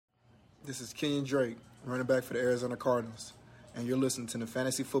This is Kenyon Drake, running back for the Arizona Cardinals, and you're listening to the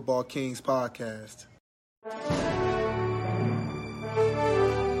Fantasy Football Kings podcast.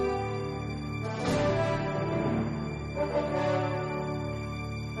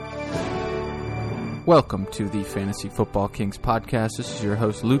 Welcome to the Fantasy Football Kings podcast. This is your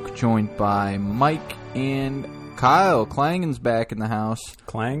host, Luke, joined by Mike and Kyle. Clangin's back in the house.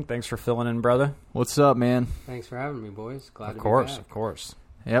 Clang, thanks for filling in, brother. What's up, man? Thanks for having me, boys. Glad to be back. Of course.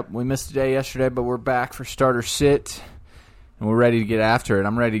 Yep, we missed a day yesterday, but we're back for starter sit, and we're ready to get after it.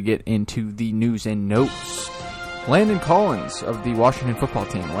 I'm ready to get into the news and notes. Landon Collins of the Washington football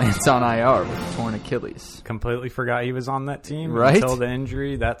team lands on IR with a torn Achilles. Completely forgot he was on that team Right? until the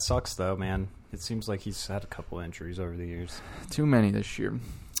injury. That sucks, though, man. It seems like he's had a couple injuries over the years. Too many this year.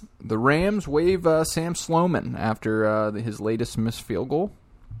 The Rams waive Sam Sloman after his latest missed field goal,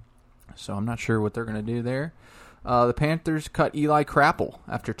 so I'm not sure what they're going to do there. The Panthers cut Eli Crapple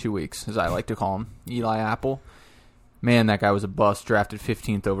after 2 weeks, as I like to call him. Eli Apple. Man, that guy was a bust, drafted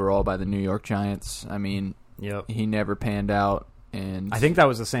 15th overall by the New York Giants. I mean, Yep. he never panned out. And I think that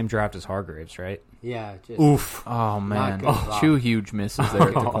was the same draft as Hargraves, right? Yeah. Just Oof. Oh, man. good luck. Two huge misses there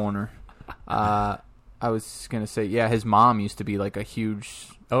at the corner. I was going to say, yeah, his mom used to be like a huge...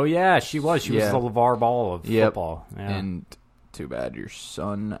 Oh, yeah, she was. She Yeah. was the LeVar Ball of Yep. football. Yeah. And too bad your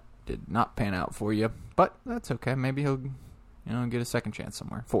son did not pan out for you. But that's okay. Maybe he'll get a second chance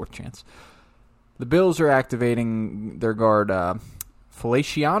somewhere. Fourth chance. The Bills are activating their guard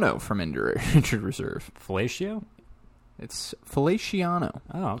Feliciano from injured reserve. Fellatio? It's Feliciano.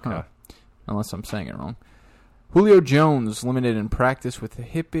 Oh, okay. Huh. Unless I'm saying it wrong. Julio Jones limited in practice with a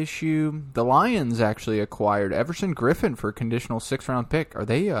hip issue. The Lions actually acquired Everson Griffin for a conditional 6th-round pick. Are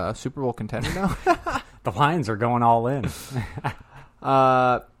they a Super Bowl contender now? The Lions are going all in.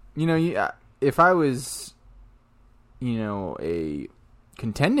 If I was, a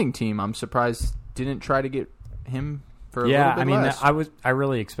contending team, I'm surprised didn't try to get him for a little bit less. I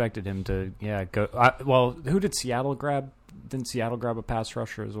really expected him to, go. Who did Seattle grab? Didn't Seattle grab a pass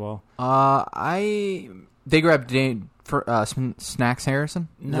rusher as well? They grabbed Snacks Harrison.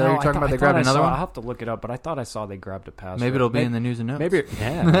 Is that what you're talking about? They grabbed another one. I'll have to look it up, but I thought I saw they grabbed a pass. Maybe it'll be in the news and notes. Maybe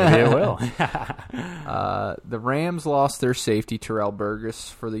it will. The Rams lost their safety Terrell Burgess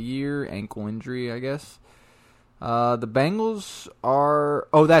for the year, ankle injury, I guess. The Bengals are.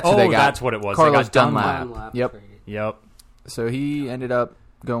 Oh, that's who they got. That's what it was. Carlos They got Dunlap. Yep. traded. Yep. So he ended up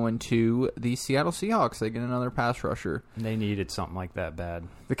going to the Seattle Seahawks. They get another pass rusher. They needed something like that bad.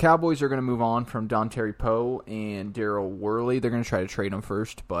 The Cowboys are going to move on from Dontari Poe and Daryl Worley. They're going to try to trade him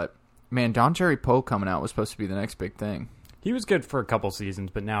first, but man, Dontari Poe coming out was supposed to be the next big thing. He was good for a couple seasons,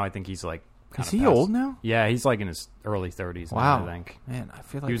 but now I think he's like. Is he old now? Yeah, he's like in his early 30s. Wow. Now, I think. Man, I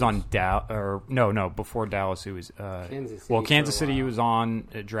feel like He was on before Dallas. He was Kansas City. Kansas City. He was on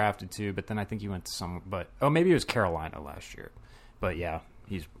drafted too, but then I think he went to some. Maybe it was Carolina last year. But yeah,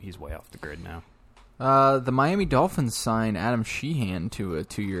 he's way off the grid now. The Miami Dolphins signed Adam Sheehan to a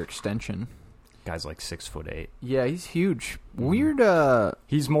 2-year extension. Guy's like 6'8". Yeah, he's huge. Weird.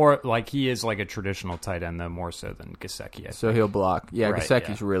 He's more like he is like a traditional tight end, though, more so than Gesicki. So he'll block. Yeah, Right,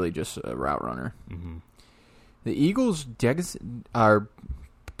 Gesicki's really just a route runner. Mm-hmm. The Eagles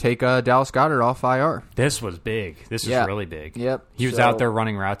take Dallas Goedert off IR. This was big. This is really big. Yep. He was out there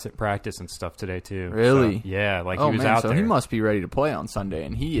running routes at practice and stuff today too. Really? So, yeah, like Oh, he was man, out so there. he must be ready to play on Sunday,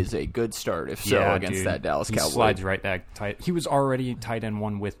 and he is a good start if so against dude. that Dallas he Cowboys. Slides right back tight. He was already tight end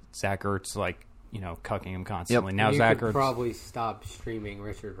one with Zach Ertz, cucking him constantly. Yep. Now You Zach could Ertz. probably stop streaming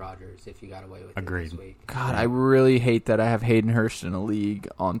Richard Rodgers if you got away with Agreed. it this week. God, I really hate that I have Hayden Hurst in a league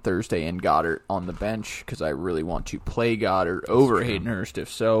on Thursday and Goddard on the bench because I really want to play Goddard over Hayden Hurst if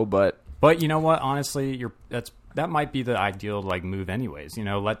so, but But you know what? Honestly, that might be the ideal move anyways.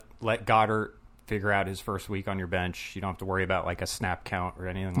 Let Goddard figure out his first week on your bench. You don't have to worry about a snap count or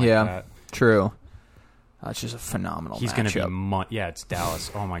anything like that. True. That's just a phenomenal He's going to matchup. be it's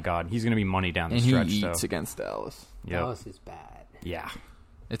Dallas. Oh my God, he's going to be money down the And stretch. he so. eats against Dallas. Yep. Dallas is bad. Yeah,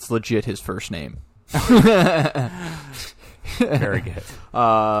 It's legit his first name. very good.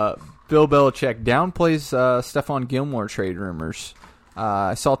 Bill Belichick downplays Stephon Gilmore trade rumors.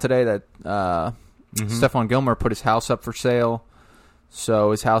 I saw today that Stephon Gilmore put his house up for sale,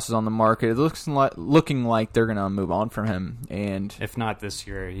 so his house is on the market. It looks looking like they're going to move on from him. And If not this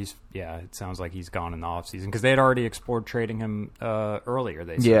year, it sounds like he's gone in the offseason because they had already explored trading him earlier,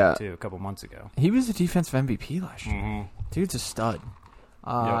 they said, too, a couple months ago. he was the defensive MVP last year. Mm-hmm. Dude's a stud.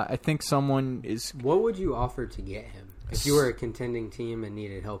 Yep. I think someone is... What would you offer to get him if you were a contending team and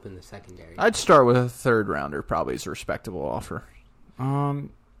needed help in the secondary? I'd start with a third rounder, probably is a respectable offer.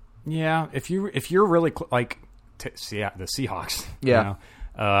 Yeah, if you're really the Seahawks, Yeah.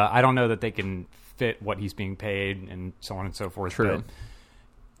 I don't know that they can fit what he's being paid and so on and so forth. True. But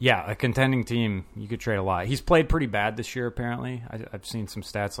yeah, a contending team, you could trade a lot. He's played pretty bad this year, apparently. I've seen some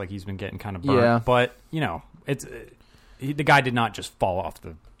stats like he's been getting kind of burnt. Yeah. But, the guy did not just fall off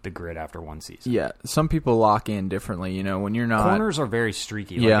the grid after one season. Yeah, some people lock in differently. When you're not Corners are very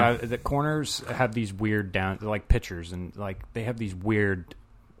streaky. Yeah. The corners have these weird down, like pitchers, and they have these weird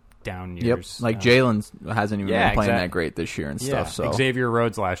down years. Yep, like Jalen hasn't even been playing exactly. that great this year and stuff. So Xavier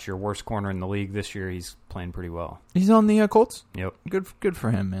Rhodes last year, worst corner in the league. This year, he's playing pretty well. he's on the Colts. Yep. Good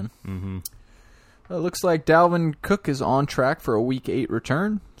for him, man. Mm-hmm. It looks like Dalvin Cook is on track for a Week 8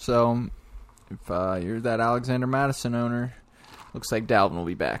 return. So if you're that Alexander Madison owner, looks like Dalvin will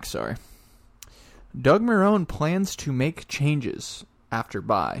be back. Sorry. Doug Marrone plans to make changes after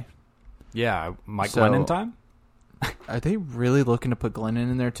bye. Yeah, Mike Glennon time? Are they really looking to put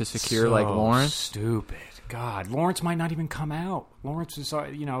Glennon in there to secure So like Lawrence? Stupid. God, Lawrence might not even come out. Lawrence is,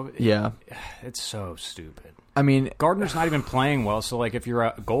 Yeah. It's so stupid. I mean, Gardner's not even playing well, so if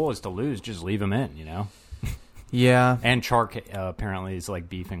your goal is to lose, just leave him in, yeah. And Chark apparently is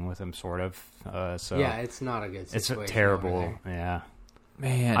beefing with him, sort of. So yeah, it's not a good situation. It's terrible. over there. Yeah,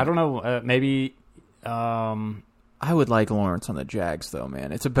 Man. I don't know. Maybe. I would like Lawrence on the Jags, though,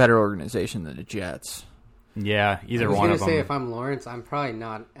 man. It's a better organization than the Jets. Yeah, either I was one gonna of them. say if I'm Lawrence, I'm probably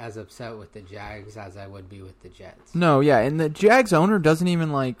not as upset with the Jags as I would be with the Jets. No, yeah, and the Jags owner doesn't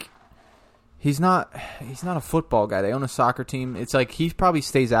even he's not a football guy. They own a soccer team. It's like he probably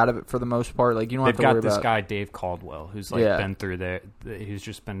stays out of it for the most part. Like you don't They've have to worry got this about guy Dave Caldwell who's been through there. He's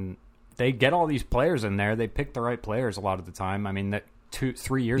just been. They get all these players in there. They pick the right players a lot of the time. I mean, that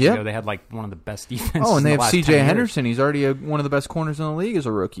 2-3 years ago they had one of the best defenses. Oh, and they in the have last C.J. 10 Henderson. He's already one of the best corners in the league as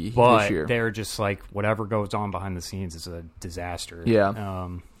a rookie but this year. They're just whatever goes on behind the scenes is a disaster. Yeah.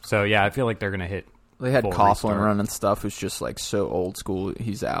 So yeah, I feel like they're gonna hit. They had full Coughlin restart. running stuff who's just so old school.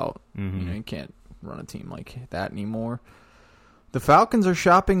 He's out. Mm-hmm. You can't run a team like that anymore. The Falcons are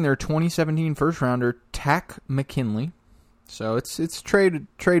shopping their 2017 first rounder Tack McKinley. So it's trade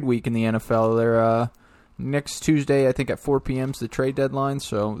week in the NFL. They're next Tuesday, I think at 4 p.m. is the trade deadline.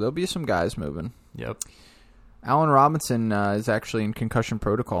 So there'll be some guys moving. Yep. Allen Robinson is actually in concussion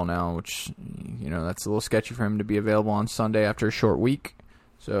protocol now, which that's a little sketchy for him to be available on Sunday after a short week.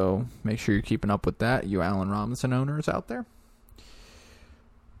 So make sure you're keeping up with that, you Allen Robinson owners out there.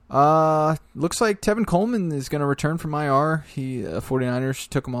 Looks like Tevin Coleman is going to return from IR. 49ers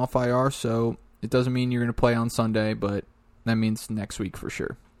took him off IR, so it doesn't mean you're going to play on Sunday, but that means next week for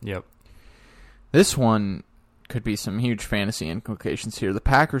sure. Yep. This one could be some huge fantasy implications here. The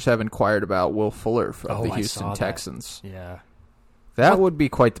Packers have inquired about Will Fuller of the Houston Texans. Yeah. That would be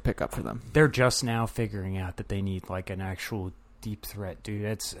quite the pickup for them. They're just now figuring out that they need an actual deep threat, dude.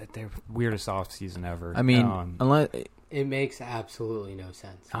 It's their weirdest offseason ever. I mean, unless It makes absolutely no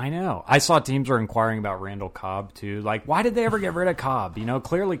sense. I know. I saw teams were inquiring about Randall Cobb too. Why did they ever get rid of Cobb?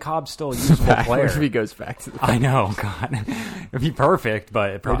 Clearly Cobb's still a useful player. if he goes back to the I know, God, it'd be perfect, but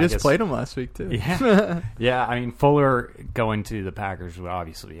it probably they just played him last week too. Yeah, yeah. I mean, Fuller going to the Packers would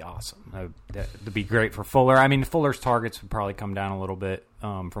obviously be awesome. That'd be great for Fuller. I mean, Fuller's targets would probably come down a little bit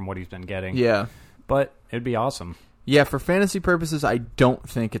from what he's been getting. Yeah, but it'd be awesome. Yeah, for fantasy purposes, I don't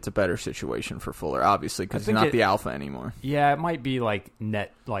think it's a better situation for Fuller, obviously, because he's not the alpha anymore. Yeah, it might be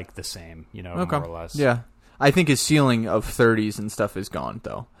net the same, more or less. Yeah, I think his ceiling of 30s and stuff is gone,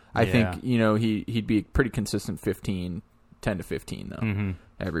 though. I think he'd be pretty consistent 10 to 15 though,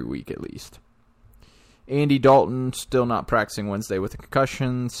 every week at least. Andy Dalton still not practicing Wednesday with a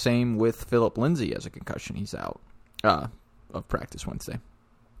concussion. Same with Phillip Lindsay as a concussion. He's out of practice Wednesday.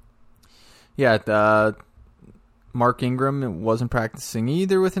 Yeah, Mark Ingram wasn't practicing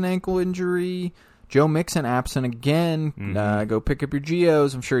either with an ankle injury. Joe Mixon absent again. Go pick up your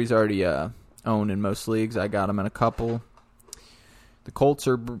Geos. I'm sure he's already owned in most leagues. I got him in a couple. The Colts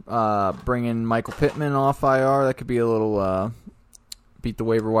are bringing Michael Pittman off IR. That could be a little beat the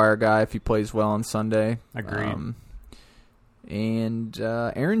waiver wire guy if he plays well on Sunday. Agreed. And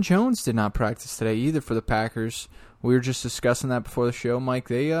Aaron Jones did not practice today either for the Packers. We were just discussing that before the show, Mike.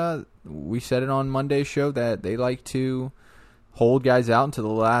 We said it on Monday's show that they like to hold guys out until the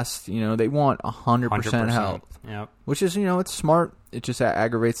last. They want 100% health. Yep. Which is, it's smart. It just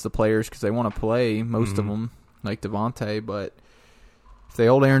aggravates the players because they want to play, most of them, like Devontae. But if they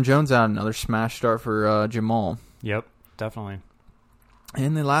hold Aaron Jones out, another smash start for Jamal. Yep, definitely.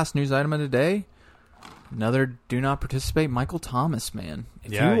 And the last news item of the day, another do not participate, Michael Thomas, man.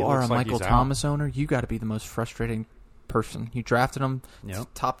 If you are a Michael Thomas owner, you got to be the most frustrating person. You drafted him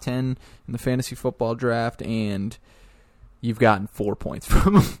top 10 in the fantasy football draft, and you've gotten 4 points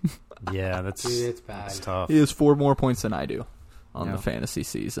from him. Yeah, that's Dude, it's bad. That's tough. He has 4 more points than I do. on the fantasy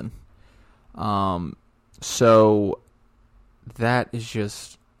season. So that is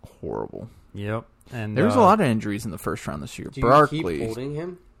just horrible. Yep. And there was a lot of injuries in the first round this year. Do Barkley, you keep holding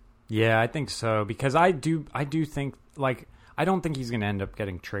him? Yeah, I think so, because I do think, like, I don't think he's going to end up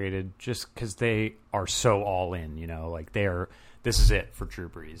getting traded just because they are so all in. You know, like this is it for Drew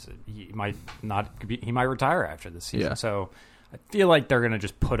Brees. He might retire after this season. Yeah. So I feel like they're going to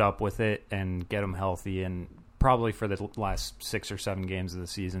just put up with it and get him healthy, and probably for the last 6 or 7 games of the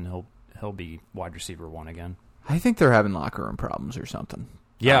season, he'll be wide receiver 1 again. I think they're having locker room problems or something.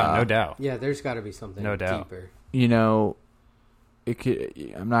 Yeah, no doubt. Yeah, there's got to be something deeper. You know,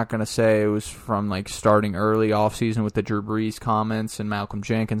 I'm not going to say it was from like starting early offseason with the Drew Brees comments and Malcolm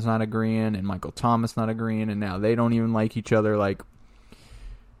Jenkins not agreeing and Michael Thomas not agreeing, and now they don't even like each other. Like,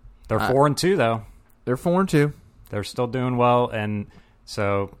 they're 4-2 though. They're 4-2. They're still doing well, and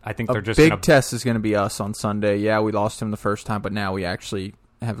so I think they're just big test is going to be us on Sunday. Yeah, we lost him the first time, but now we actually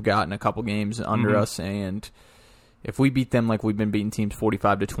have gotten a couple games under us, and if we beat them like we've been beating teams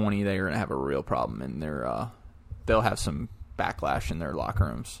 45-20, they're going to have a real problem, and they'll have some backlash in their locker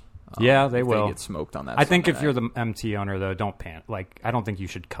rooms. Yeah, they will. They get smoked on that. I think if you're the MT owner, though, don't panic. Like, I don't think you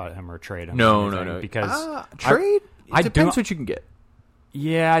should cut him or trade him. No. Because trade. It depends what you can get.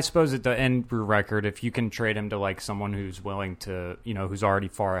 Yeah, I suppose at the end of your record, if you can trade him to like someone who's willing to, who's already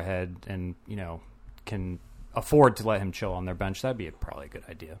far ahead and can afford to let him chill on their bench, that'd be probably a good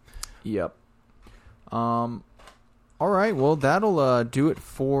idea. Yep. All right, well, that'll do it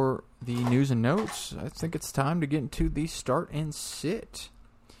for the news and notes. I think it's time to get into the start and sit.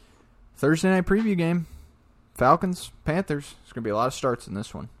 Thursday night preview game. Falcons, Panthers. There's going to be a lot of starts in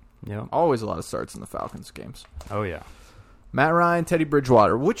this one. Yeah. Always a lot of starts in the Falcons games. Oh, yeah. Matt Ryan, Teddy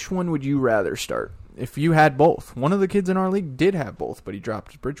Bridgewater. Which one would you rather start? If you had both. One of the kids in our league did have both, but he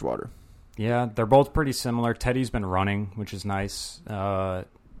dropped Bridgewater. Yeah, they're both pretty similar. Teddy's been running, which is nice.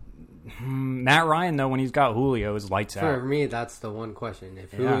 Matt Ryan, though, when he's got Julio, is lights out. For me, that's the one question.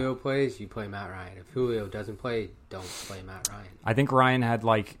 If Julio plays, you play Matt Ryan. If Julio doesn't play, don't play Matt Ryan. I think Ryan had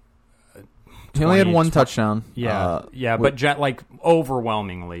he only had one touchdown. Yeah, but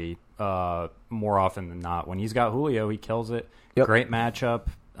overwhelmingly, more often than not, when he's got Julio, he kills it. Yep. Great matchup.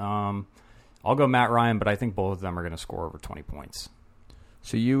 I'll go Matt Ryan, but I think both of them are going to score over 20 points.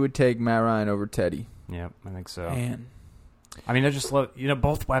 So you would take Matt Ryan over Teddy? Yeah, I think so. Man. I mean, I just love,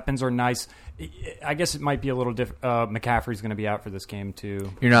 both weapons are nice. I guess it might be a little different. McCaffrey's going to be out for this game,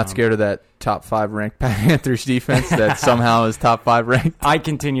 too. You're not scared of that top 5 ranked Panthers defense that somehow is top 5 ranked? I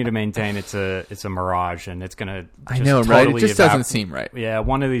continue to maintain it's a mirage, and it's going to I know, right? It just doesn't seem right. Yeah,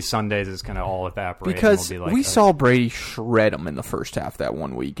 one of these Sundays is going to all evaporate. Because we'll be we saw Brady shred them in the first half that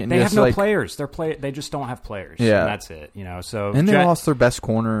one week. And they have no players. They just don't have players. Yeah. And that's it. So and they lost their best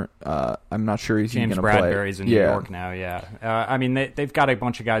corner. I'm not sure he's going to play. James Bradbury's in New York now, yeah. I mean, they've got a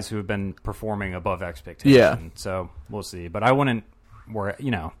bunch of guys who have been performing above expectations. Yeah. So we'll see. But I wouldn't worry.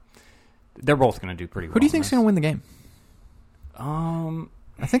 They're both going to do pretty well. Who do you think's going to win the game?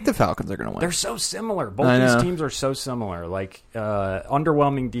 I think the Falcons are going to win. They're so similar. Both these teams are so similar. Like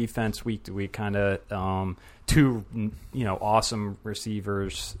underwhelming defense week to week, kind of two awesome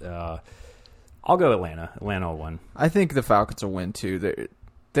receivers. I'll go Atlanta. Atlanta will win. I think the Falcons will win too.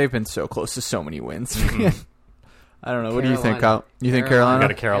 They've been so close to so many wins. Mm-hmm. I don't know. What do you think, Kyle? You think Carolina? I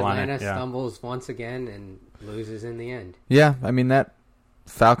got a Carolina. Atlanta stumbles once again and loses in the end. Yeah, I mean that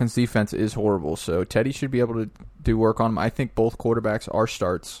Falcons defense is horrible, so Teddy should be able to do work on them. I think both quarterbacks are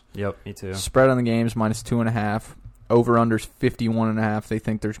starts. Yep, me too. Spread on the games -2.5. Over/unders 51.5. They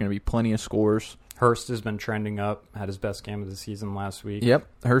think there's going to be plenty of scores. Hurst has been trending up. Had his best game of the season last week. Yep,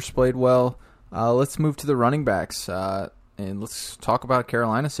 Hurst played well. Let's move to the running backs, and let's talk about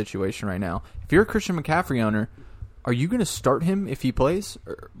Carolina's situation right now. If you're a Christian McCaffrey owner, are you going to start him if he plays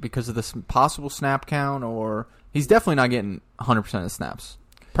because of this possible snap count, or he's definitely not getting 100% of snaps?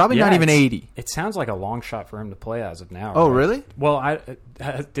 Probably not even 80. It sounds like a long shot for him to play as of now. Oh, right? really? Well,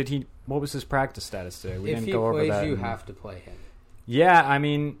 did he? What was his practice status today? We didn't go over that. If he plays, you have to play him. Yeah, I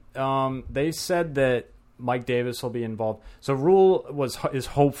mean, they said that Mike Davis will be involved. So Rule is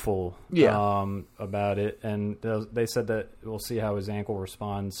hopeful about it, and they said that we'll see how his ankle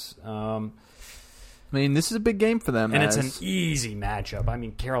responds. I mean, this is a big game for them. And it's an easy matchup. I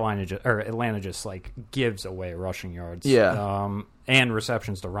mean, Atlanta just like gives away rushing yards. Yeah. And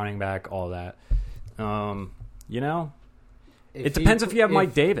receptions to running back, all that. It depends if you have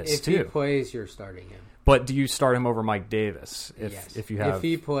Mike Davis, too. If he plays, you're starting him. But do you start him over Mike Davis Yes. if you have if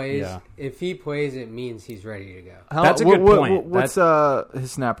he plays? Yeah. If he plays, it means he's ready to go. That's a good point. What's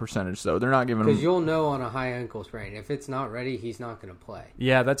his snap percentage though? They're not giving Because him. you'll know on a high ankle sprain. If it's not ready, he's not going to play.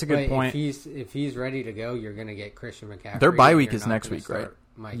 Yeah, that's a good But point. If he's ready to go, you're going to get Christian McCaffrey. Their bye and week you're is not next gonna week, right? start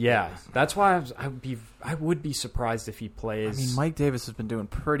Mike Yeah, Davis. that's why I would be surprised if he plays. I mean, Mike Davis has been doing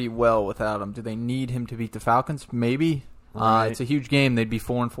pretty well without him. Do they need him to beat the Falcons? Maybe. Right. It's a huge game. They'd be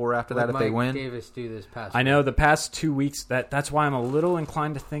 4-4 after that if they win. Mike Davis do this past I know the past 2 weeks that's why I'm a little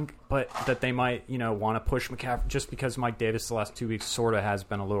inclined to think, but that they might want to push McCaffrey just because Mike Davis the last 2 weeks sort of has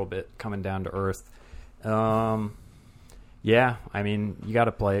been a little bit coming down to earth. Yeah, I mean you got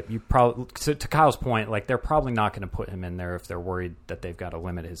to play it. You probably to Kyle's point, like they're probably not going to put him in there if they're worried that they've got to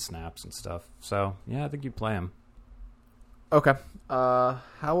limit his snaps and stuff. So yeah, I think you play him. Okay. How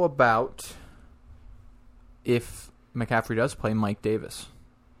about if McCaffrey does play Mike Davis?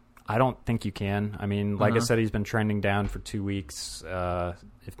 I don't think you can. I mean, like I said, he's been trending down for 2 weeks.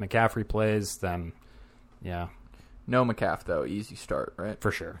 If McCaffrey plays, then yeah, No McCaff though. Easy start, right?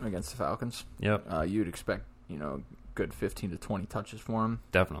 for sure. Against the Falcons. Yep, You'd expect good 15 to 20 touches for him.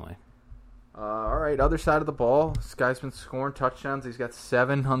 definitely. All right, other side of the ball. This guy's been scoring touchdowns. He's got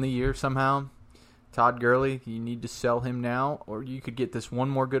 7 on the year somehow. Todd Gurley, you need to sell him now, or you could get this one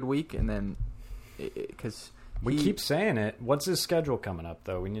more good week and then because We keep saying it. What's his schedule coming up,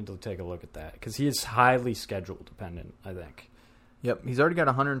 though? We need to take a look at that because he is highly schedule dependent, I think. Yep, he's already got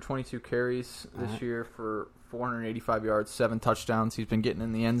 122 carries this year for 485 yards, 7 touchdowns. He's been getting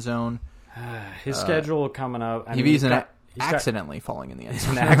in the end zone. His schedule coming up. I mean, He's got- accidentally falling in the end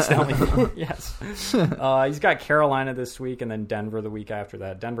zone. accidentally. Yes. He's got Carolina this week and then Denver the week after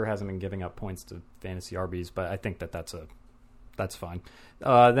that. Denver hasn't been giving up points to fantasy RBs, but I think that's fine.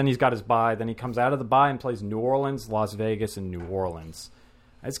 Then he's got his bye. Then he comes out of the bye and plays New Orleans, Las Vegas, and New Orleans.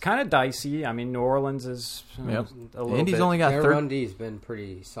 It's kind of dicey. I mean, New Orleans is Yep. a little Indy's bit. only got Their 13 run D's been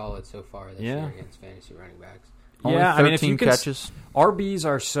pretty solid so far this year against fantasy running backs. Yeah, I mean, if you can, catches. RBs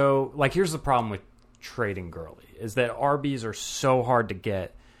are so like. Here's the problem with trading Gurley is that RBs are so hard to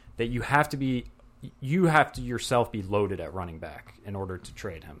get that you have to yourself be loaded at running back in order to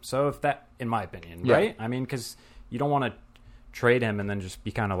trade him. So if that, in my opinion, Yeah. right? I mean, because you don't want to trade him and then just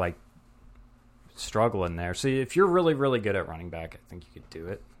be kind of like struggling there. So if you're really, really good at running back, I think you could do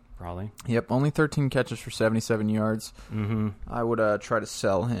it probably. Yep, only 13 catches for 77 yards. Mm-hmm. I would try to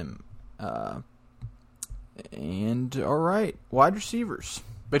sell him. And all right, wide receivers.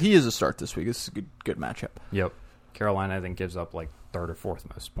 But he is a start this week. This is a good matchup. Yep. Carolina, I think, gives up like third or fourth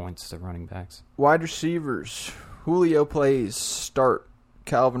most points to running backs. Wide receivers. Julio plays start.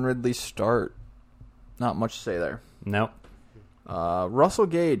 Calvin Ridley start. Not much to say there. Nope. Russell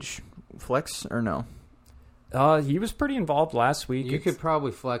Gage, flex or no? He was pretty involved last week. You could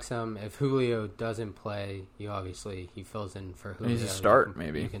probably flex him if Julio doesn't play. He fills in for Julio. He's a start,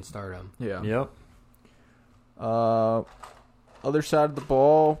 maybe. You can start him. Yeah. Yep. Other side of the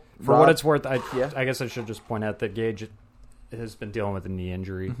ball. For what it's worth, I Yeah. guess I should just point out that Gage has been dealing with a knee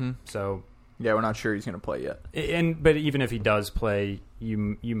injury. Mhm. So, Yeah, we're not sure he's going to play yet. but even if he does play,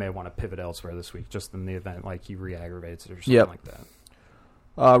 you may want to pivot elsewhere this week, just in the event like he re-aggravates it or something Yep. like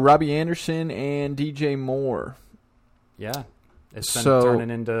that. Robbie Anderson and DJ Moore. Yeah, it's been So- turning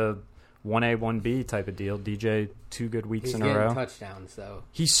into 1A, 1B type of deal. DJ, 2 good weeks He's in a getting row. touchdowns though.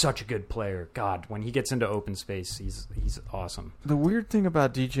 He's such a good player. God, when he gets into open space, he's awesome. The weird thing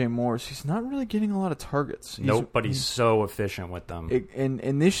about DJ Moore is he's not really getting a lot of targets. Nope, but he's so efficient with them.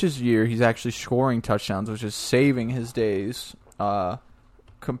 In this year, he's actually scoring touchdowns, which is saving his days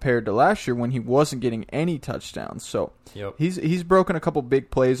compared to last year when he wasn't getting any touchdowns. So Yep. he's broken a couple big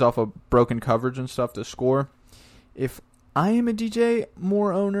plays off of broken coverage and stuff to score. If I am a DJ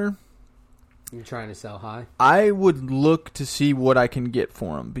Moore owner, You're trying to sell high. I would look to see what I can get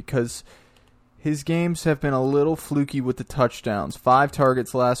for him because his games have been a little fluky with the touchdowns. 5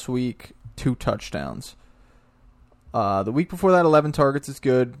 targets last week, 2 touchdowns. The week before that, 11 targets is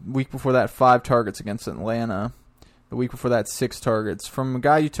good. Week before that, 5 targets against Atlanta. The week before that, 6 targets. From a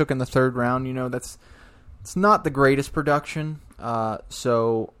guy you took in the 3rd round, it's not the greatest production.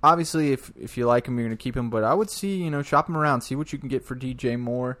 So obviously, if you like him, you're going to keep him. But I would see, shop him around, see what you can get for DJ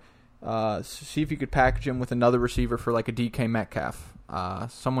Moore. See if you could package him with another receiver for like a DK Metcalf.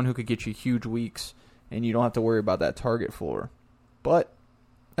 Someone who could get you huge weeks, and you don't have to worry about that target floor. But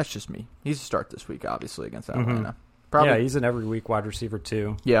that's just me. He's a start this week, obviously, against Atlanta. Probably, Yeah, he's an every week wide receiver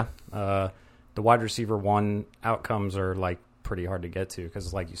too. yeah. The wide receiver 1 outcomes are like pretty hard to get to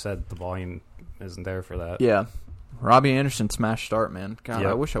because, like you said, the volume isn't there for that. Yeah. Robbie Anderson, smash start, man. God,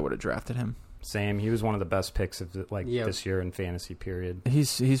 Yep. I wish I would have drafted him. Same. He was one of the best picks of this year in fantasy period.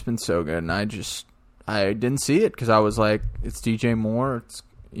 He's been so good, and I just I didn't see it because I was like, it's DJ Moore. It's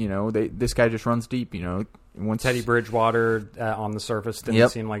this guy just runs deep. Once Teddy Bridgewater on the surface didn't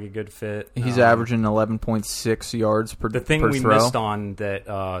seem like a good fit. He's averaging 11.6 yards per. The thing per we throw. missed on that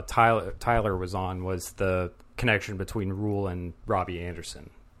Tyler was on was the connection between Rule and Robbie Anderson.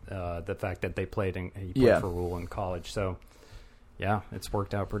 The fact that he played for Rule in college. So, yeah, it's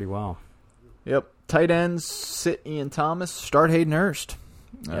worked out pretty well. Yep. Tight ends, sit Ian Thomas, start Hayden Hurst.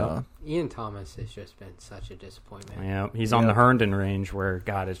 Yep. Ian Thomas has just been such a disappointment. Yeah, he's on the Herndon range where,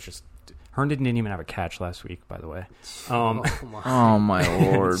 God, it's just... Herndon didn't even have a catch last week, by the way. Oh, my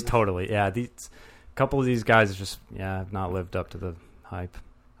Lord. It's totally, a couple of these guys just, have not lived up to the hype.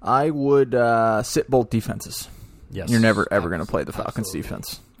 I would sit both defenses. Yes. You're never, ever going to play the Falcons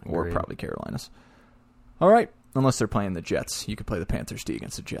defense. Or Agreed. probably Carolina's. All right. Unless they're playing the Jets. You could play the Panthers D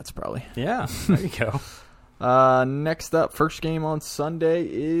against the Jets, probably. Yeah, there you go. Next up, first game on Sunday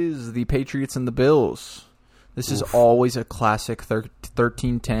is the Patriots and the Bills. This is always a classic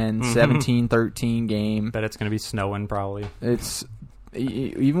 13-10, 17-13 game. Bet it's going to be snowing probably. It's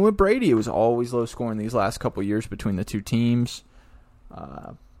even with Brady, it was always low scoring these last couple of years between the two teams.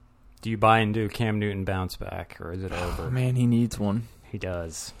 Do you buy into Cam Newton bounce back, or is it over? Man, he needs one. He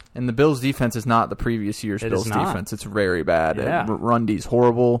does. And the Bills' defense is not the previous year's Bills' defense. It's very bad. Yeah. Run D's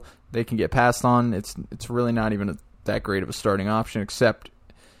horrible. They can get passed on. It's really not even that great of a starting option, except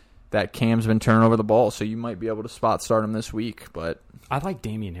that Cam's been turning over the ball, so you might be able to spot start him this week. But I like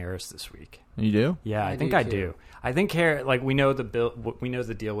Damian Harris this week. You do? Yeah, I think I do. I think we know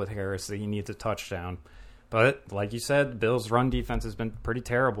the deal with Harris that he needs a touchdown. But like you said, the Bills' run defense has been pretty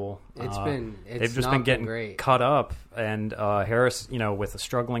terrible. They've just been getting great. cut up, and Harris, with a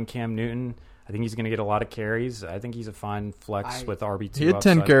struggling Cam Newton, I think he's going to get a lot of carries. I think he's a fine flex with RB2. He had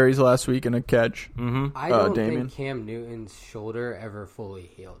 10 carries last week and a catch. Mm-hmm. I don't Damian. think Cam Newton's shoulder ever fully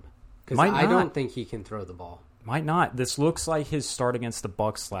healed because Might I not. don't think he can throw the ball. Might not. This looks like his start against the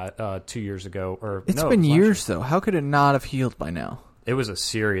Bucks 2 years ago. It's been years, though. How could it not have healed by now? It was a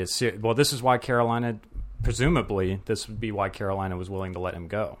serious. Well, this is why Carolina. Presumably, this would be why Carolina was willing to let him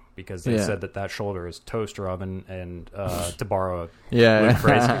go, because they said that shoulder is toaster oven, and to borrow a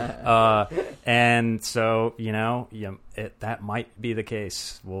phrase. And so, that might be the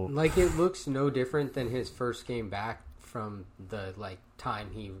case. Well, it looks no different than his first game back from the time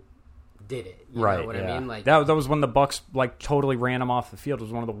he did it. You know what I mean? That was when the Bucks totally ran him off the field. It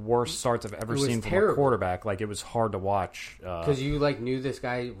was one of the worst starts I've ever seen from a quarterback. It was hard to watch because you knew this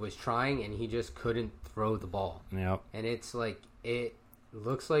guy was trying and he just couldn't throw the ball. Yep. And it's it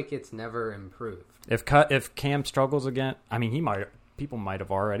looks like it's never improved. If Cam struggles again, I mean, people might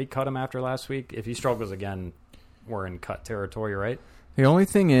have already cut him after last week. If he struggles again, we're in cut territory, right? The only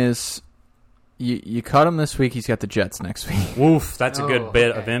thing is, you cut him this week. He's got the Jets next week. Woof, that's a good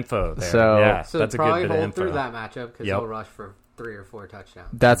bit of info there. So that's a probably good bit of hold info. through that matchup because he'll rush for 3 or 4 touchdowns.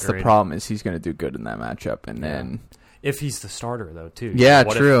 That's Agreed. the problem, is he's going to do good in that matchup, and then. If he's the starter, though, too. Yeah,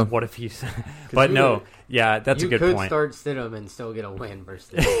 what true. What if he's... But no, that's a good point. You could start Stidham and still get a win versus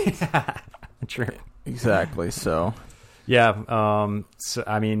the True. Exactly, so... Yeah, so,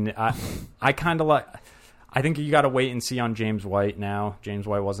 I mean, I kind of like... I think you got to wait and see on James White now. James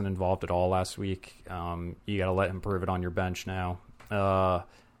White wasn't involved at all last week. You got to let him prove it on your bench now. Or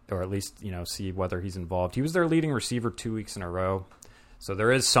at least, see whether he's involved. He was their leading receiver 2 weeks in a row. So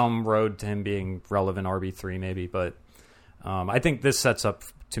there is some road to him being relevant RB3 maybe, but... I think this sets up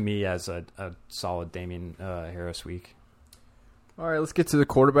to me as a solid Damian Harris week. All right, let's get to the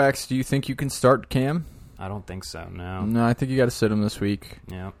quarterbacks. Do you think you can start Cam? I don't think so, no. No, I think you got to sit him this week.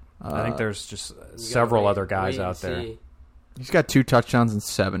 Yeah. I think there's just several other guys out there. He's got 2 touchdowns and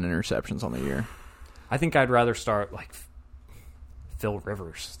 7 interceptions on the year. I think I'd rather start Phil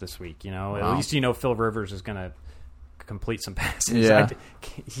Rivers this week, Wow. At least Phil Rivers is going to complete some passes. Yeah.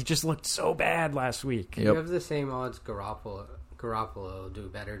 He just looked so bad last week. You have the same odds Garoppolo will do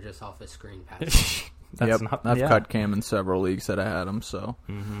better just off his screen passes. I've cut Cam in several leagues that I had him. So,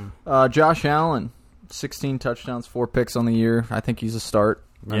 Josh Allen, 16 touchdowns, 4 picks on the year. I think he's a start.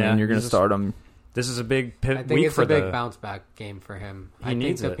 I mean, you're going to start him. This is a big I think week it's for a big bounce back game for him. I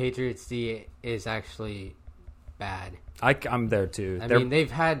think the Patriots D is actually bad. I'm there too. I mean,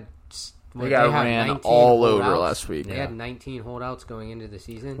 they've had. They got ran all over last week. They had 19 holdouts going into the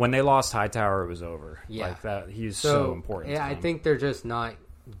season. When they lost Hightower, it was over. Yeah. He's so important. Yeah, I think they're just not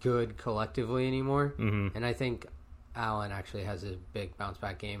good collectively anymore. Mm-hmm. And I think Allen actually has a big bounce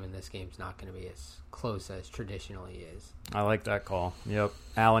back game, and this game's not going to be as close as traditionally is. I like that call. Yep.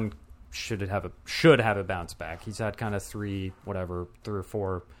 Allen should have a bounce back. He's had kind of 3 or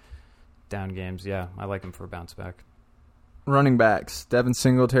 4 down games. Yeah, I like him for a bounce back. Running backs, Devin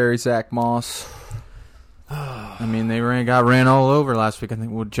Singletary, Zach Moss. I mean, they got ran all over last week. I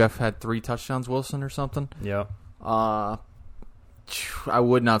think Jeff had 3 touchdowns, Wilson or something. Yeah. I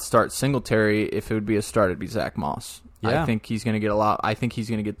would not start Singletary. If it would be a start, it'd be Zach Moss. Yeah. I think he's going to get a lot. I think he's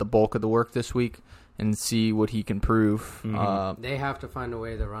going to get the bulk of the work this week and see what he can prove. They have to find a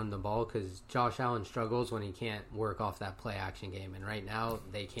way to run the ball because Josh Allen struggles when he can't work off that play action game, and right now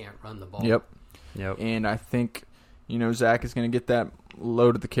they can't run the ball. Yep. Yep. And I think, Zach is going to get that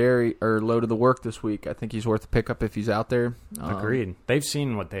load of the carry or load of the work this week. I think he's worth a pickup if he's out there. Agreed. They've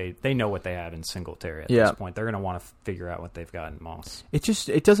seen what they know what they have in Singletary at this point. They're going to want to figure out what they've got in Moss.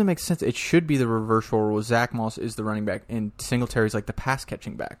 It doesn't make sense. It should be the reverse role where Zach Moss is the running back and Singletary's like the pass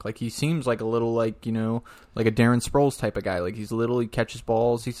catching back. Like he seems like a little like a Darren Sproles type of guy. Like he catches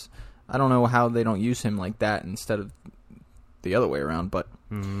balls. I don't know how they don't use him like that instead of the other way around, but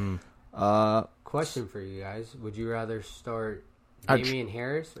Question for you guys. Would you rather start Damian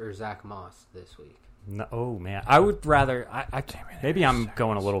Harris or Zach Moss this week? No, oh, man. I would rather... maybe I'm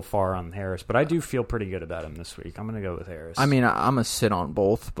going a little far on Harris, but I do feel pretty good about him this week. I'm going to go with Harris. I mean, I'm a sit on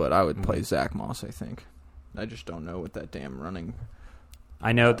both, but I would play Zach Moss, I think. I just don't know with that damn running.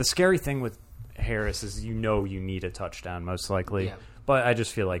 I know. The scary thing with Harris is you need a touchdown, most likely. Yeah. But I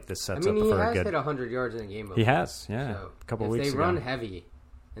just feel like this sets up for a good... he has hit 100 yards in a game. He has, yeah. So a couple weeks ago. If they run heavy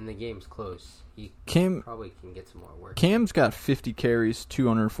and the game's close, he probably can get some more work. Cam's got 50 carries,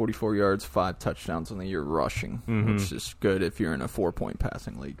 244 yards, 5 touchdowns on the year rushing, which is good if you're in a 4-point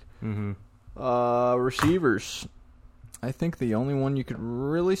passing league. Receivers. I think the only one you could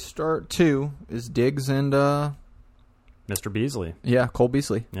really start to is Diggs and... Mr. Beasley. Yeah, Cole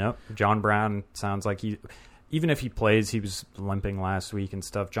Beasley. Yep. John Brown sounds like he... Even if he plays, he was limping last week and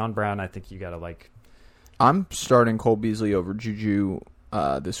stuff. John Brown, I think you got to like... I'm starting Cole Beasley over Juju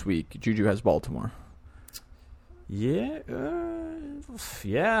this week. Juju has Baltimore. Yeah.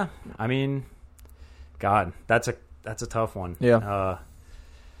 Yeah. I mean, God, that's a tough one. Yeah.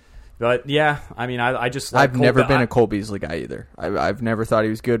 But yeah, I mean, I just like I've never been a Cole Beasley guy either. I've never thought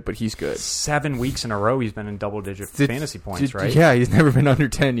he was good, but he's good. 7 weeks in a row, he's been in double-digit fantasy points, right? Yeah, he's never been under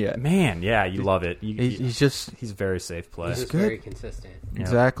 10 yet. Man, yeah, you love it. He's a very safe play. He's just very consistent.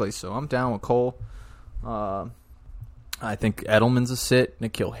 Exactly. So I'm down with Cole. I think Edelman's a sit.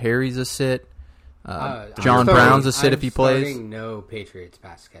 N'Keal Harry's a sit. John Brown's a sit if he plays. No Patriots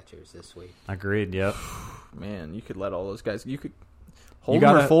pass catchers this week. Agreed. Yep. Man, you could let all those guys. You could. Hold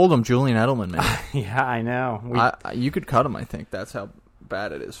him or fold him, Julian Edelman, man. Yeah, I know. You could cut him, I think. That's how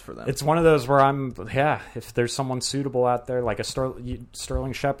bad it is for them. It's one of those where if there's someone suitable out there, like a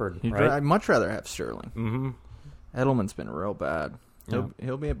Sterling Shepard, right? I'd much rather have Sterling. Mm-hmm. Edelman's been real bad.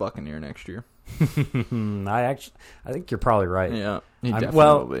 He'll be a Buccaneer next year. I think you're probably right. Yeah, he definitely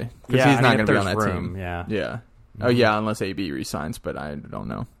will be. Because he's not going to be on that team. Yeah. Mm-hmm. Oh, yeah, unless AB resigns, but I don't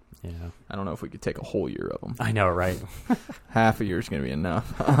know. Yeah, I don't know if we could take a whole year of them. I know, right? Half a year is going to be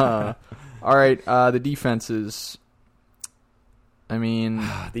enough. All right, the defenses. I mean,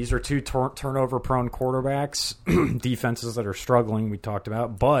 these are two turnover-prone quarterbacks. Defenses that are struggling. We talked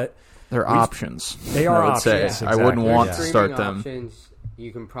about, but they're options. They are options. Say. Exactly. I wouldn't want to start them. Options,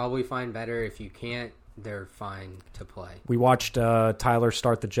 you can probably find better. If you can't, they're fine to play. We watched Tyler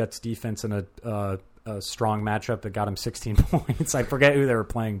start the Jets defense in a strong matchup that got him 16 points. I forget who they were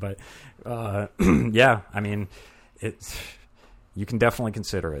playing, but yeah, I mean, you can definitely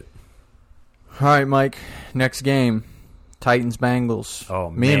consider it. All right, Mike. Next game, Titans-Bengals. Oh,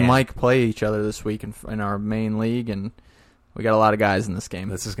 man. Me and Mike play each other this week in our main league, and we got a lot of guys in this game.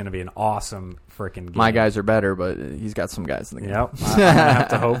 This is going to be an awesome freaking game. My guys are better, but he's got some guys in the game. Yep. I'm going to have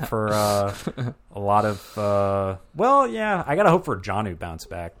to hope for a lot of... I got to hope for Jonnu bounce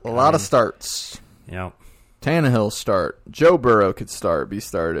back. A lot of starts. Yep. Tannehill start. Joe Burrow could be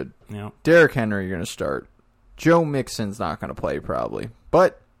started. Yep. Derrick Henry going to start. Joe Mixon's not going to play probably.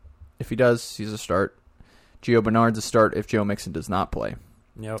 But if he does, he's a start. Gio Bernard's a start if Joe Mixon does not play.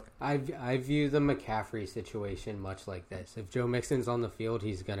 Yep. I view the McCaffrey situation much like this. If Joe Mixon's on the field,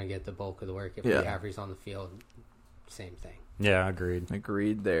 he's going to get the bulk of the work. If McCaffrey's on the field, same thing. Yeah, agreed.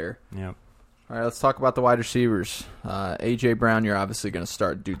 Agreed there. Yep. All right, let's talk about the wide receivers. A.J. Brown, you're obviously going to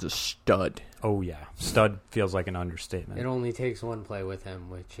start. Dude's a stud. Oh, yeah. Stud feels like an understatement. It only takes one play with him,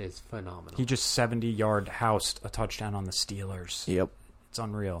 which is phenomenal. He just 70-yard housed a touchdown on the Steelers. Yep. It's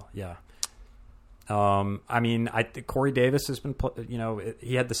unreal, yeah. I mean, Corey Davis has been,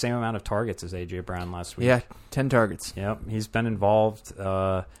 he had the same amount of targets as A.J. Brown last week. Yeah, 10 targets. Yep, he's been involved.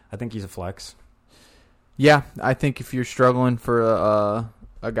 I think he's a flex. Yeah, I think if you're struggling for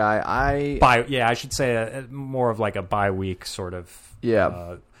a guy, I should say more of like a bye week sort of.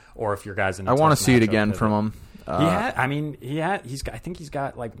 Yeah. Or if your guy's in a I want to see it matchup, again from him. I think he's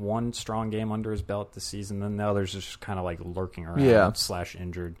got like one strong game under his belt this season. Then the others just kind of like lurking around /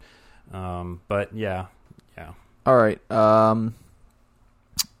 injured. But yeah. All right.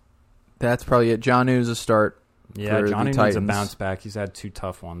 That's probably it. Jonnu's a start. Yeah, Jonnu needs a bounce back. He's had 2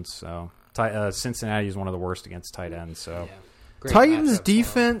 tough ones. So Cincinnati is one of the worst against tight ends. So Titans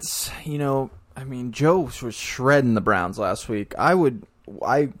defense, Joe was shredding the Browns last week.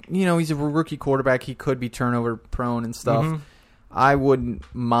 He's a rookie quarterback. He could be turnover prone and stuff. Mm-hmm. I wouldn't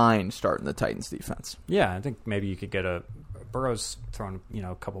mind starting the Titans defense. Yeah, I think maybe you could get Burrow's thrown,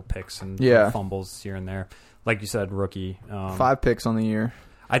 a couple picks and fumbles here and there. Like you said, rookie. 5 picks on the year.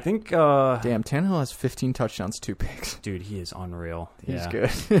 I think... damn, Tannehill has 15 touchdowns, 2 picks. Dude, he is unreal. He's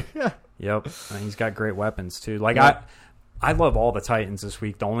good. Yep. And he's got great weapons, too. Like, I love all the Titans this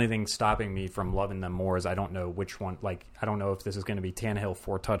week. The only thing stopping me from loving them more is I don't know which one. Like, I don't know if this is going to be Tannehill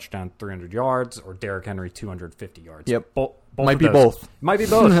 4 touchdowns, 300 yards, or Derrick Henry 250 yards. Yep. Both Might be both. Might be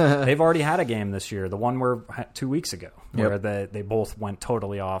both. They've already had a game this year. The one where 2 weeks ago, where they both went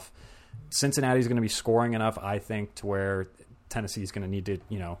totally off. Cincinnati's going to be scoring enough, I think, to where Tennessee's going to need to,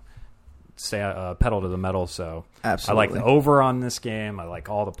 stay pedal to the metal. So absolutely. I like the over on this game. I like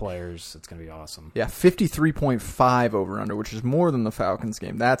all the players. It's going to be awesome. Yeah, 53.5 over under, which is more than the Falcons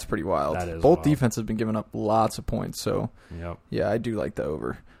game. That's pretty wild. That is Both wild. defenses have been giving up lots of points. So yeah, I do like the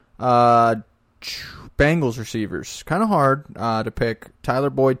over. Bengals receivers, kind of hard to pick. Tyler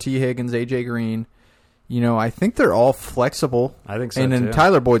Boyd, T. Higgins, A.J. Green. I think they're all flexible. I think so, and then too.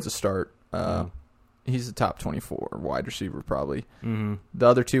 Tyler Boyd's a start. He's the top 24 wide receiver probably. Mm-hmm. The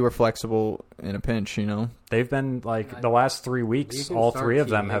other 2 are flexible in a pinch, They've been, like, the last 3 weeks, all 3 of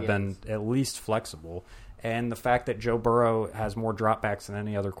them have been at least flexible. And the fact that Joe Burrow has more dropbacks than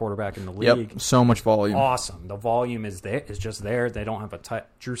any other quarterback in the league. Yep, so much volume. Awesome. The volume is there. It's just there. They don't have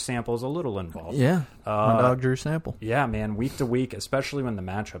Drew Sample's a little involved. Yeah, my dog Drew Sample. Yeah, man, week to week, especially when the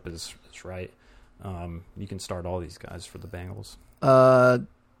matchup is right. You can start all these guys for the Bengals.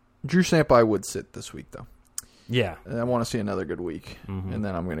 Drew Sample I would sit this week, though. Yeah. I want to see another good week, and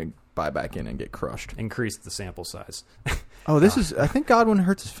then I'm going to buy back in and get crushed. Increase the sample size. I think Godwin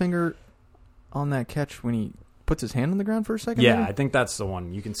hurts his finger on that catch when he puts his hand on the ground for a second. Yeah, maybe? I think that's the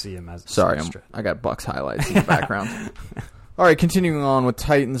one. You can see him as... Sorry, I got Bucks highlights in the background. All right, continuing on with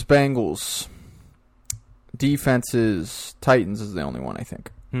Titans-Bengals. Defenses, Titans is the only one, I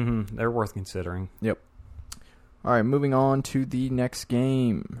think. Mm-hmm. They're worth considering. Yep. All right, moving on to the next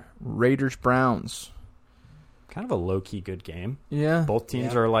game. Raiders-Browns. Kind of a low-key good game. Yeah. Both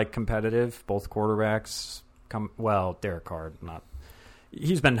teams are, like, competitive. Both quarterbacks Derek Carr, not...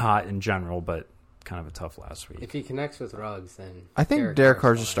 He's been hot in general, but kind of a tough last week. If he connects with Ruggs, then... I think Derek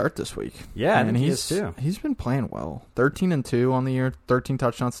Carr's a start this week. Yeah, and he is, too. He's been playing well. 13-2 on the year, 13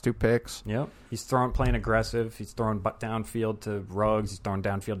 touchdowns, 2 picks. Yep. He's playing aggressive. He's throwing downfield to Ruggs. He's throwing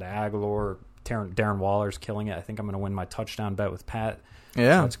downfield to Aguilar. Darren Waller's killing it. I think I'm going to win my touchdown bet with Pat.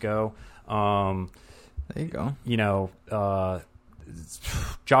 Yeah. Let's go. There you go.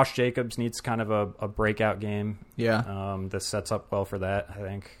 Josh Jacobs needs kind of a breakout game. Yeah. This sets up well for that, I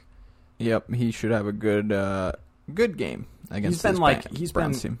think. Yep, he should have a good game against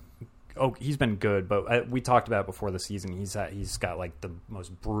Browns team. He's been good, but we talked about before the season. He's got like the most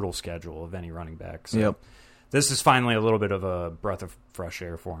brutal schedule of any running back. So yep. This is finally a little bit of a breath of fresh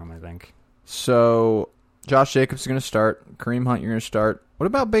air for him, I think. So Josh Jacobs is going to start. Kareem Hunt, you're going to start. What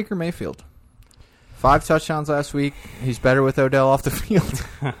about Baker Mayfield? 5 touchdowns last week. He's better with Odell off the field.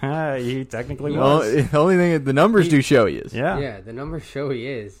 He technically was. Well, the only thing the numbers do show he is. Yeah, the numbers show he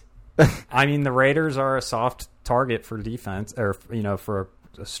is. I mean, the Raiders are a soft target for defense, or for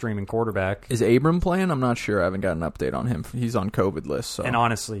a streaming quarterback. Is Abram playing? I'm not sure. I haven't got an update on him. He's on COVID list. So. And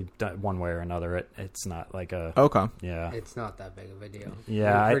honestly, one way or another, it's not like a... Okay. Yeah. It's not that big of a deal.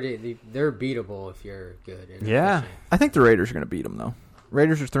 Yeah. They're beatable if you're good. And efficient. I think the Raiders are going to beat them, though.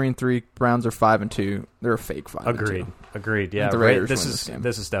 Raiders are 3-3. Browns are 5-2. They're a fake 5-2. Agreed. Yeah. The Raiders this win is this game.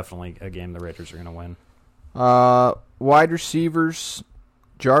 This is definitely a game the Raiders are going to win. Wide receivers,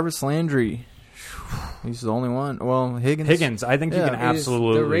 Jarvis Landry. He's the only one. Well, Higgins. I think you can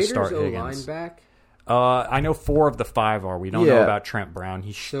absolutely start Higgins. Is the Raiders O-line back? I know 4 of the 5 are. We don't know about Trent Brown.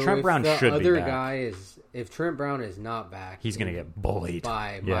 Trent Brown should be back. If Trent Brown is not back, he's going to get bullied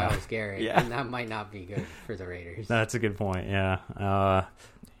by Myles Garrett, and that might not be good for the Raiders. That's a good point. Yeah,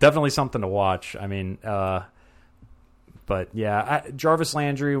 definitely something to watch. I mean, but yeah, Jarvis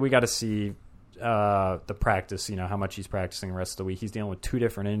Landry. We got to see the practice. How much he's practicing the rest of the week. He's dealing with 2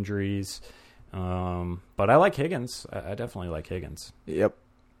 different injuries. But I like Higgins. I definitely like Higgins. Yep.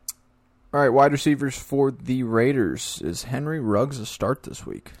 All right, wide receivers for the Raiders. Is Henry Ruggs a start this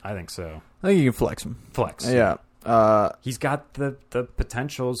week? I think so. I think you can flex him. Flex. Yeah. He's got the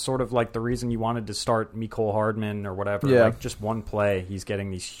potential, sort of like the reason you wanted to start Mecole Hardman or whatever. Yeah. Like just one play, he's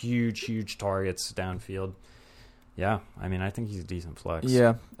getting these huge targets downfield. Yeah, I mean, I think he's a decent flex.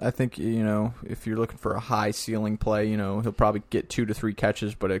 Yeah, I think, if you're looking for a high ceiling play, he'll probably get 2 to 3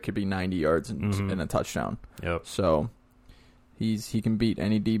 catches, but it could be 90 yards and a touchdown. Yep. So he can beat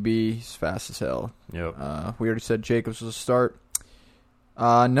any DB. He's fast as hell. Yep. We already said Jacobs was a start.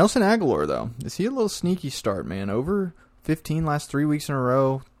 Nelson Aguilar, though, is he a little sneaky start, man? Over 15 last 3 weeks in a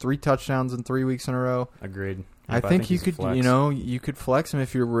row, 3 touchdowns in 3 weeks in a row. Agreed. I Yep, think you he's a could, flex. you could flex him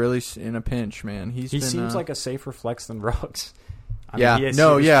if you're really in a pinch, man. He seems like a safer flex than Ruggs. Yeah. His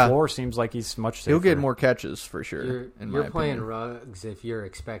yeah. floor seems like he's much safer. he'll get more catches for sure. You're playing Ruggs if you're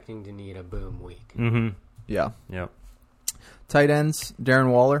expecting to need a boom week. Mm-hmm. Yeah. Yep. Tight ends,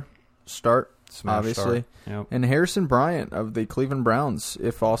 Darren Waller, start, Smash obviously. start. Yep. And Harrison Bryant of the Cleveland Browns.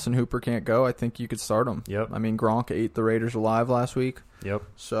 If Austin Hooper can't go, I think you could start him. Yep. I mean, Gronk ate the Raiders alive last week. Yep.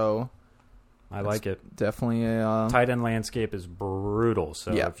 So I like it. definitely a... Tight end landscape is brutal.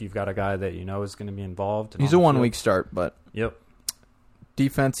 So Yeah. if you've got a guy that you know is going to be involved. and he's on a the 1 field- week start, but Yep.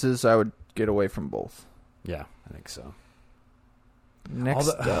 defenses, I would get away from both. Yeah, I think so. Next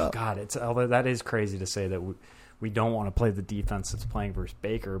up. God, although that is crazy to say that we don't want to play the defense that's playing versus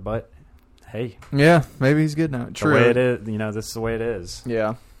Baker, but hey, Yeah, maybe he's good now. the True. way it is, this is the way it is.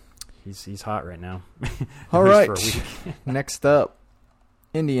 Yeah. He's hot right now. All At right. least for a week. Next up,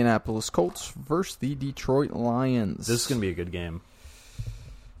 Indianapolis Colts versus the Detroit Lions. This is going to be a good game.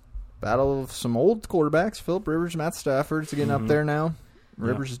 Battle of some old quarterbacks. Philip Rivers, Matt Stafford's getting up there now.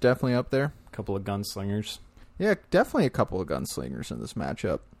 Rivers is definitely up there. A couple of gunslingers. Yeah, definitely a couple of gunslingers in this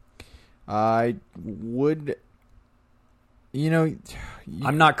matchup. I would,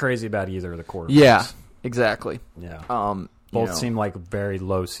 I'm not crazy about either of the quarterbacks. Yeah, exactly. Yeah. you Both know. seem like very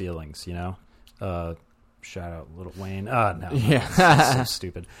low ceilings, Shout out Lil Wayne. No. Yeah. That's so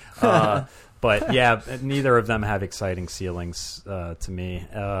stupid. But, yeah, neither of them have exciting ceilings to me.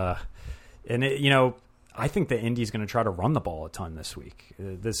 I think the Indy's going to try to run the ball a ton this week.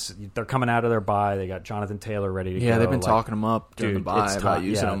 They're coming out of their bye. They got Jonathan Taylor ready to go. Yeah, they've been talking him up during the bye it's about tough.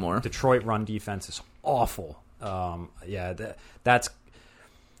 using him more. Detroit run defense is awful. That's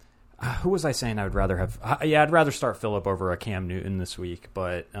who was I saying I would rather have? I'd rather start Phillip over a Cam Newton this week,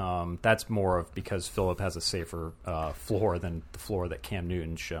 but that's more of because Phillip has a safer floor than the floor that Cam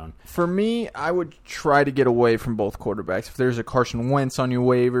Newton's shown. For me, I would try to get away from both quarterbacks. If there's a Carson Wentz on your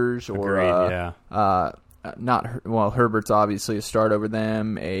waivers, or Agreed, Herbert's obviously a start over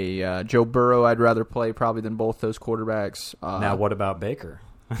them. A Joe Burrow, I'd rather play probably than both those quarterbacks. Now, what about Baker?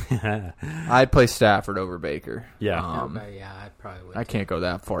 I'd play Stafford over Baker. Yeah. I probably would. I can't go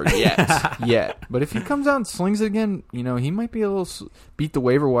that far yet. But if he comes out and slings it again, he might be a little beat the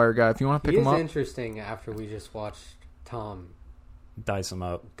waiver wire guy. If you want to pick him up, interesting. After we just watched Tom Dice him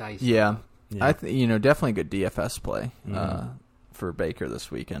up. yeah. Yeah. I definitely a good DFS play for Baker this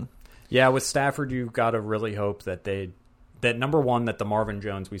weekend. Yeah, with Stafford, you've got to really hope that number one, that the Marvin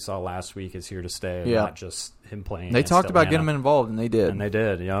Jones we saw last week is here to stay, and not just him playing. They talked about Atlanta. getting him involved, and they did. And they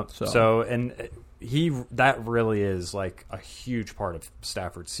did, yep. So that really is like a huge part of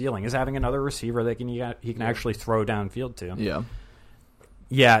Stafford's ceiling, is having another receiver that he can actually throw downfield to. Yeah.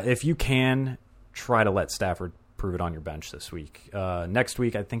 Yeah, if you can, try to let Stafford prove it on your bench this week. Next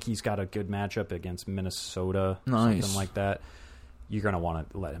week, I think he's got a good matchup against Minnesota, something like that. You're going to want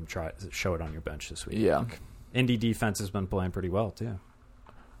to let him show it on your bench this week. Yeah. Indy defense has been playing pretty well, too.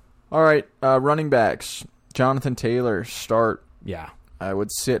 All right, running backs. Jonathan Taylor, start. Yeah. I would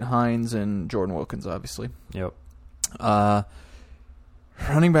sit Hines and Jordan Wilkins, obviously. Yep.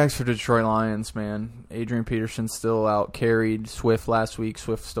 Running backs for Detroit Lions, man. Adrian Peterson still out carried Swift last week.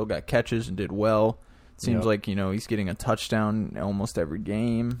 Swift still got catches and did well. Seems like, he's getting a touchdown almost every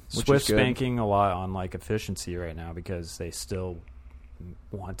game. Swift's banking a lot on efficiency right now because they still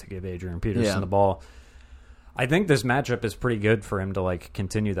want to give Adrian Peterson the ball. I think this matchup is pretty good for him to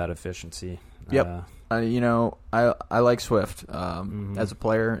continue that efficiency. Yep. I like Swift as a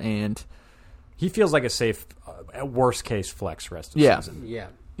player, and he feels like a safe, worst case flex rest of the season. Yeah.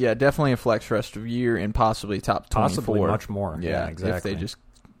 Yeah, definitely a flex rest of year and possibly top 24. Possibly much more. Yeah, exactly.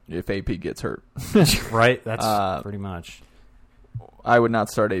 If AP gets hurt. Right, that's pretty much. I would not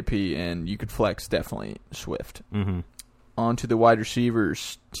start AP, and you could flex definitely Swift. Mm-hmm. On to the wide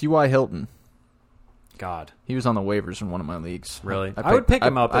receivers. T.Y. Hilton. God. He was on the waivers in one of my leagues. Really? I would pick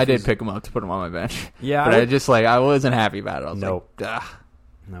him up. I did pick him up to put him on my bench. Yeah. But I wasn't happy about it. I was Nope.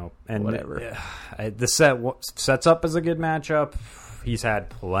 Nope. And whatever. The sets up as a good matchup. He's had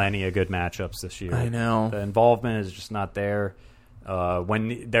plenty of good matchups this year. I know. The involvement is just not there.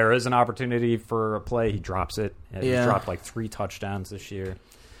 When there is an opportunity for a play, he drops it. He's dropped like 3 touchdowns this year.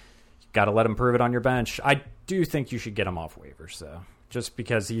 Got to let him prove it on your bench. I do think you should get him off waivers, though, just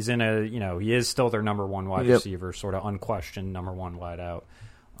because he's in he is still their number 1 wide receiver, sort of unquestioned number 1 wideout.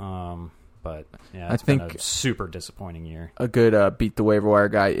 But yeah, it's been a super disappointing year. A good beat the waiver wire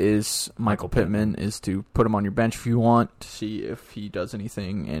guy is Michael Pittman. Is to put him on your bench if you want to see if he does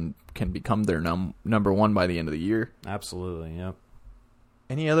anything and can become their number 1 by the end of the year. Absolutely, yep.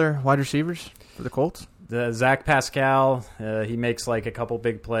 Any other wide receivers for the Colts? Zach Pascal, he makes like a couple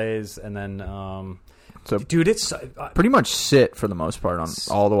big plays, and then dude, it's pretty much sit for the most part on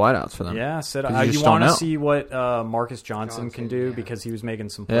all the wideouts for them. Yeah, sit. You want to see what Marcus Johnson can do because he was making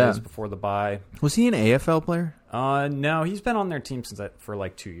some plays before the bye. Was he an AFL player? No, he's been on their team for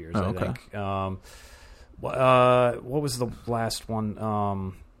like 2 years. I think. What was the last one?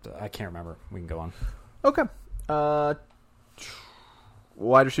 I can't remember. We can go on. Okay.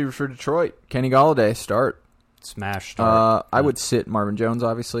 Wide receiver for Detroit, Kenny Golladay, start. Smash start. I would sit Marvin Jones,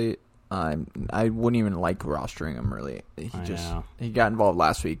 obviously. I wouldn't even like rostering him, really. He got involved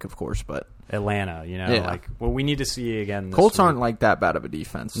last week, of course, but... Atlanta, we need to see again this Colts week. Aren't like that bad of a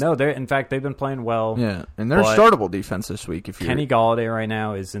defense. No, in fact, they've been playing well. Yeah, and they're a startable defense this week. Kenny Golladay right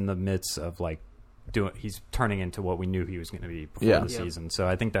now is in the midst of, he's turning into what we knew he was going to be before the season. So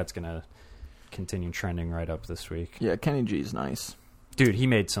I think that's going to continue trending right up this week. Yeah, Kenny G's nice. Dude, he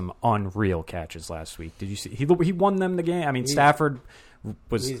made some unreal catches last week. Did you see? He won them the game. I mean, Stafford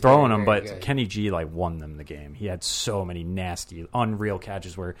was throwing them, but good. Kenny G won them the game. He had so many nasty, unreal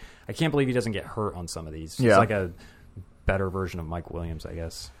catches where I can't believe he doesn't get hurt on some of these. He's like a better version of Mike Williams, I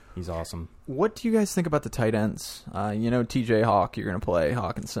guess. He's awesome. What do you guys think about the tight ends? TJ Hawk, you're going to play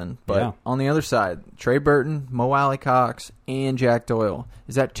Hawkinson. But on the other side, Trey Burton, Mo Alley Cox, and Jack Doyle.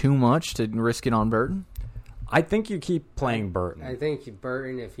 Is that too much to risk it on Burton? I think you keep playing Burton. I think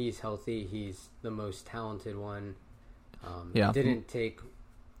Burton, if he's healthy, he's the most talented one. It didn't take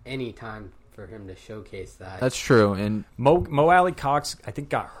any time for him to showcase that. That's true. And Mo Alley Cox, I think,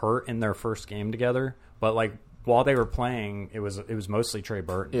 got hurt in their first game together. But while they were playing, it was mostly Trey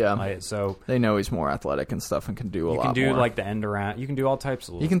Burton. Yeah. So they know he's more athletic and stuff and can do a lot more. You can do the end around. You can do all types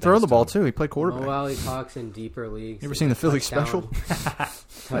of. He can throw the ball too. He played quarterback. Mo Alley Cox in deeper leagues. You ever seen the Philly special?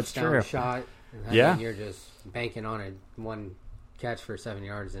 That's true. Shot. And you're just banking on it. One catch for 7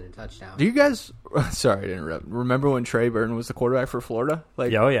 yards and a touchdown. Do you guys? Sorry to interrupt. Remember when Trey Burton was the quarterback for Florida?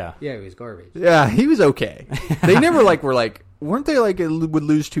 Yeah, he was garbage. Yeah, he was okay. They never weren't they would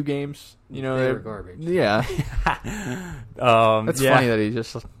lose 2 games? They were garbage. Yeah. That's funny that he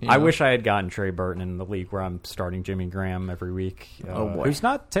just. I wish I had gotten Trey Burton in the league where I'm starting Jimmy Graham every week. Oh boy, who's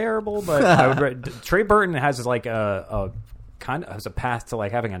not terrible, but I would. Trey Burton has a kind of has a path to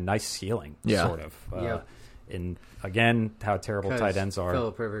having a nice ceiling, sort of. And again, how terrible tight ends are.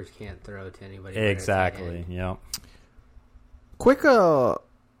 Phillip Rivers can't throw to anybody. Exactly. Yeah. Quick, not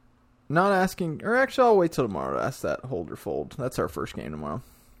asking, or actually, I'll wait till tomorrow to ask that hold or fold. That's our first game tomorrow.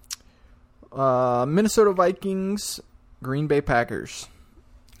 Minnesota Vikings, Green Bay Packers.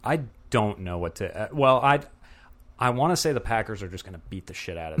 I don't know what to. I want to say the Packers are just going to beat the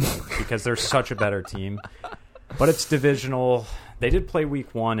shit out of them because they're such a better team. But it's divisional. They did play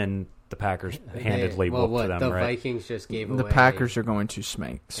week 1, and the Packers handedly whooped them, the right? Vikings just gave away. The Packers are going to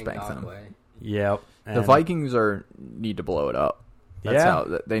spank them. Yep. The Vikings need to blow it up. That's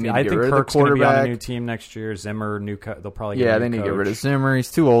how they need to get rid of Kirk's the quarterback. Be on a new team next year. Zimmer, they'll probably get they need to get rid of Zimmer.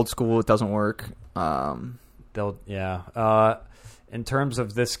 He's too old school. It doesn't work. In terms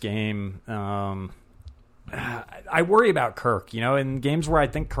of this game, I worry about Kirk. In games where I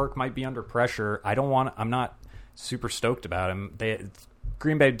think Kirk might be under pressure, I'm not super stoked about him.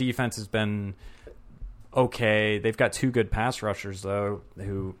 Green Bay defense has been okay. They've got 2 good pass rushers though,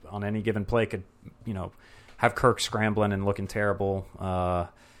 who on any given play could, have Kirk scrambling and looking terrible. Are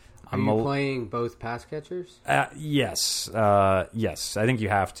you playing both pass catchers? Yes. I think you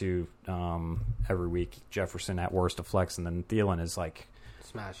have to every week. Jefferson at worst a flex, and then Thielen is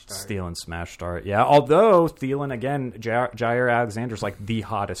smash start. Yeah, although Thielen, again, Jair Alexander's the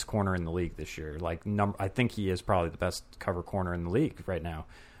hottest corner in the league this year. I think he is probably the best cover corner in the league right now,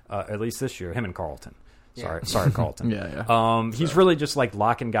 at least this year. Him and Carlton. Sorry, Carlton. Yeah. He's really just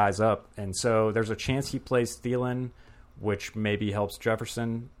locking guys up, and so there's a chance he plays Thielen, which maybe helps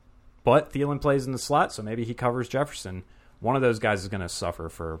Jefferson. But Thielen plays in the slot, so maybe he covers Jefferson. One of those guys is going to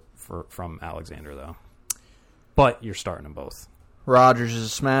suffer from Alexander, though. But you're starting them both. Rodgers is a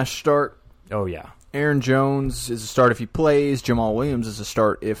smash start. Oh, yeah. Aaron Jones is a start if he plays. Jamal Williams is a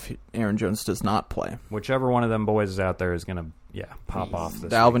start if Aaron Jones does not play. Whichever one of them boys is out there is going to pop off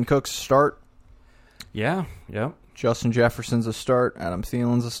this Dalvin week. Cook's start. Yeah, yep. Justin Jefferson's a start. Adam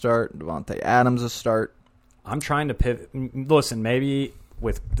Thielen's a start. Devontae Adams a start. I'm trying to pivot. Listen, maybe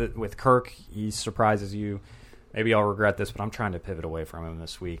with Kirk, he surprises you. Maybe I'll regret this, but I'm trying to pivot away from him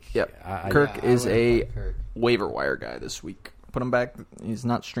this week. Yep. Kirk is a Kirk. waiver wire guy this week. Put him back. He's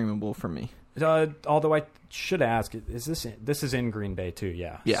not streamable for me. Although I should ask, this is in Green Bay too?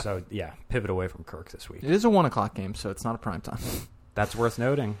 Yeah. Yeah. So pivot away from Kirk this week. It is a 1:00 game, so it's not a prime time. That's worth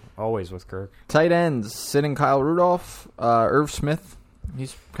noting. Always with Kirk. Tight ends, sitting Kyle Rudolph, Irv Smith.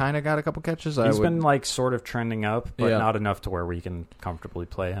 He's kind of got a couple catches. He's been like sort of trending up, but Yeah. not enough to where we can comfortably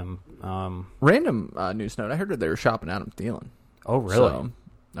play him. Random news note. I heard that they were shopping Adam Thielen. Oh, really? So,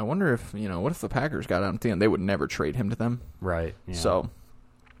 I wonder if, what if the Packers got Adam Thielen? They would never trade him to them. Right. Yeah. So,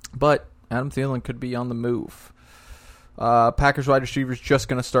 but Adam Thielen could be on the move. Packers wide receivers just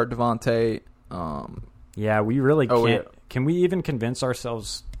going to start Devontae. Yeah, we really can't. yeah. Can we even convince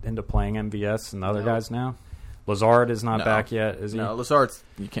ourselves into playing MVS and the other guys now? Lazard is not No. back yet, is he? No, Lazard's,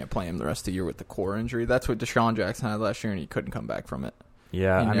 you can't play him the rest of the year with the core injury. That's what Deshaun Jackson had last year, and he couldn't come back from it.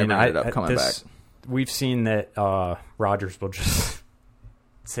 Yeah, He I never mean, ended up coming back. We've seen that Rodgers will just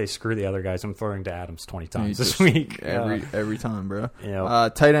say, "Screw the other guys. I'm throwing to Adams 20 times He's this just week." Every time, bro. Yeah.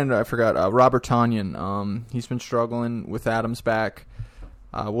 Tight end, I forgot. Robert Tonyan. He's been struggling with Adams back.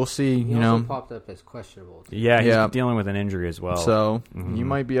 We'll see. He also popped up as questionable. Too. Yeah, he's Yeah. dealing with an injury as well. So you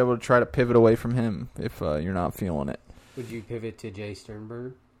might be able to try to pivot away from him if you're not feeling it. Would you pivot to Jay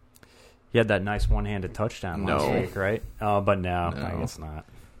Sternberg? He had that nice one-handed touchdown last No. week, right? But no, No. I guess not.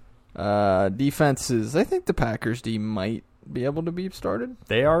 Defenses. I think the Packers D might be able to be started.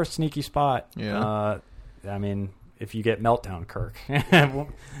 They are a sneaky spot. Yeah. I mean, if you get Meltdown Kirk.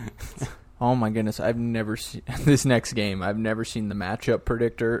 Oh my goodness, I've never seen this next game. I've never seen the matchup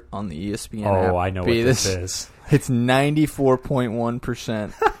predictor on the ESPN app. Oh, I know what be this is. It's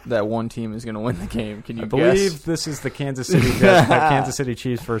 94.1% that one team is going to win the game. Can you I believe guess? this is the Kansas City Jets, the Kansas City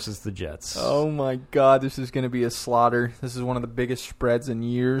Chiefs versus the Jets. Oh my God, this is going to be a slaughter. This is one of the biggest spreads in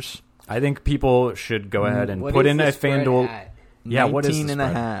years. I think people should go ahead and What put is in the a spread FanDuel. at? Yeah, what is 19 the and a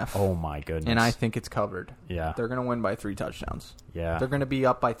spread? half. Oh my goodness! And I think it's covered. Yeah, They're going to win by 3 touchdowns. yeah, They're going to be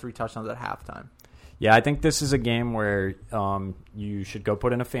up by 3 touchdowns at halftime. yeah. I think this is a game where you should go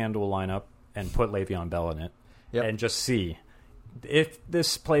put in a FanDuel lineup and put Le'Veon Bell in it, Yep. and just see if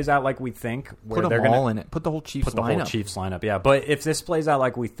this plays out like we think. Where Put they're them all gonna in it. Put the whole Chiefs put the lineup. whole Chiefs lineup. Yeah, but if this plays out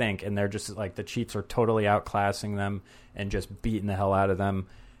like we think, and they're just like the Chiefs are totally outclassing them and just beating the hell out of them,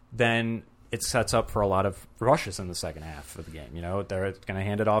 then it sets up for a lot of rushes in the second half of the game. They're going to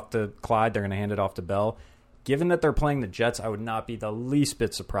hand it off to Clyde. They're going to hand it off to Bell. Given that they're playing the Jets, I would not be the least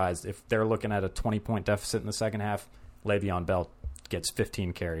bit surprised if they're looking at a 20-point deficit in the second half. Le'Veon Bell gets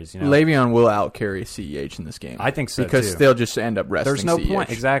 15 carries. Le'Veon will outcarry CEH in this game. I think so, because too. they'll just end up resting There's no CEH. point.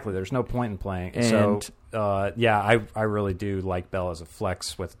 Exactly. There's no point in playing. And- I really do like Bell as a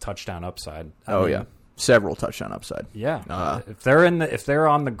flex with touchdown upside. I mean, yeah. Several touchdown upside. Yeah. If they're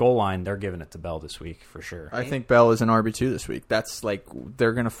on the goal line, they're giving it to Bell this week for sure. I think Bell is an RB2 this week. That's like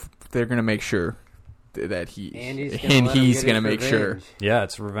they're gonna make sure that he's gonna make sure. Yeah,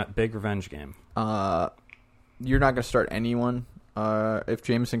 it's a big revenge game. You're not gonna start anyone if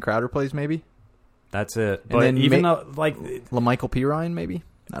Jamison Crowder plays, maybe. That's it. And But then even though LaMichael Pirine, maybe.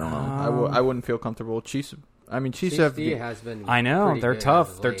 I don't know. I wouldn't feel comfortable. Chiefs have D has been. I know pretty they're good as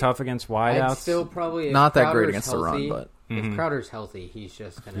tough. of They're late. tough against I'd wideouts. still probably if not that great Crowder's against healthy, the run, but if Crowder's healthy, he's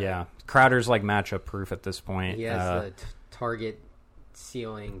just gonna. Yeah, Crowder's like matchup proof at this point. He has the target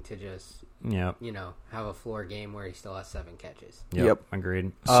ceiling to just yeah. have a floor game where he still has 7 catches. Yep.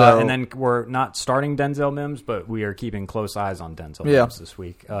 Agreed. So- And then we're not starting Denzel Mims, but we are keeping close eyes on Denzel Yeah. Mims this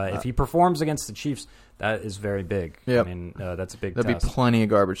week. If he performs against the Chiefs, that is very big. Yep. I mean, that's a big there'll test. be plenty of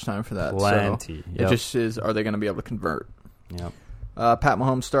garbage time for that. Plenty. So Yep. It just is. Are they going to be able to convert? Yep. Pat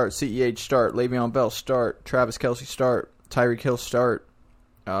Mahomes start. CEH start. Le'Veon Bell start. Travis Kelce start. Tyreek Hill start.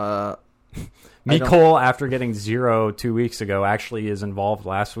 Cole, after getting 0 2 weeks ago, actually is involved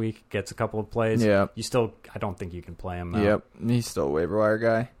last week. Gets a couple of plays. Yeah. I don't think you can play him. Though. Yep, he's still a waiver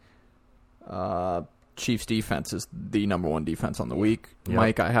wire guy. Chiefs defense is the number 1 defense on the week. Yep.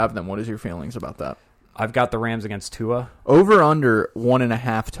 Mike, I have them. What is your feelings about that? I've got the Rams against Tua. Over under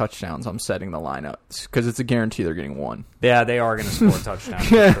 1.5 touchdowns. I'm setting the lineup because it's a guarantee they're getting 1. Yeah, they are going to score touchdowns.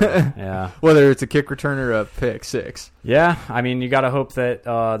 For sure. Yeah. Whether it's a kick return or a pick 6. Yeah, I mean, you got to hope that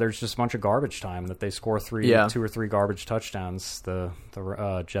there's just a bunch of garbage time, that they score 2 or 3 garbage touchdowns. The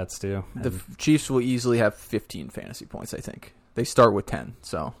Jets do. The Chiefs will easily have 15 fantasy points. I think they start with 10.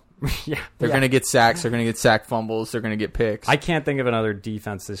 So yeah, they're going to get sacks. They're going to get sack fumbles. They're going to get picks. I can't think of another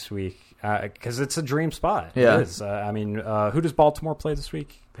defense this week. because it's a dream spot. Yeah. It is. I mean, who does Baltimore play this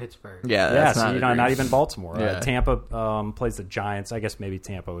week? Pittsburgh. Yeah, Yeah, that's so not, not even Baltimore. Yeah. Tampa plays the Giants. I guess maybe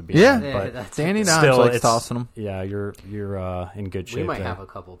Tampa would be. Yeah. in, but that's Danny Dimes still, likes it's- tossing them. Yeah, you're in good shape. we might there. have a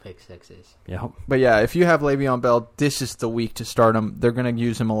couple pick sixes. Yeah. But yeah, if you have Le'Veon Bell, this is the week to start him. They're going to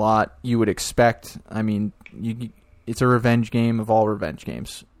use him a lot. You would expect. I mean, it's a revenge game of all revenge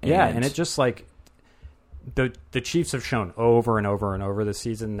games. Yeah, and it just like the Chiefs have shown over and over and over this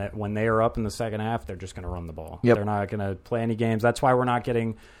season that when they are up in the second half, they're just going to run the ball. Yep. They're not going to play any games. That's why we're not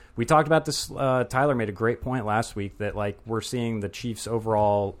getting. We talked about this. Tyler made a great point last week that like we're seeing the Chiefs'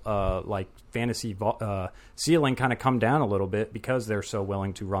 overall like fantasy ceiling kind of come down a little bit because they're so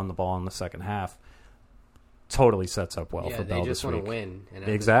willing to run the ball in the second half. Totally sets up well Yeah, for they Bell just this want week. to win. And at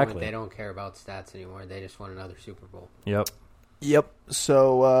Exactly. This point, they don't care about stats anymore. They just want another Super Bowl. Yep.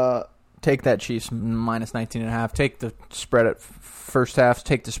 So take that Chiefs minus 19.5. Take the spread at first half.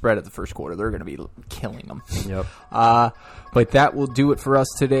 Take the spread at the first quarter. They're going to be killing them. Yep. But that will do it for us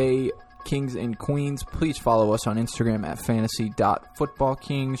today, Kings and Queens. Please follow us on Instagram at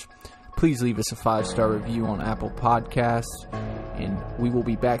fantasy.footballkings. Please leave us a 5-star review on Apple Podcasts. And we will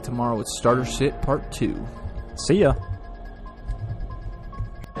be back tomorrow with Starter Sit Part 2. See ya.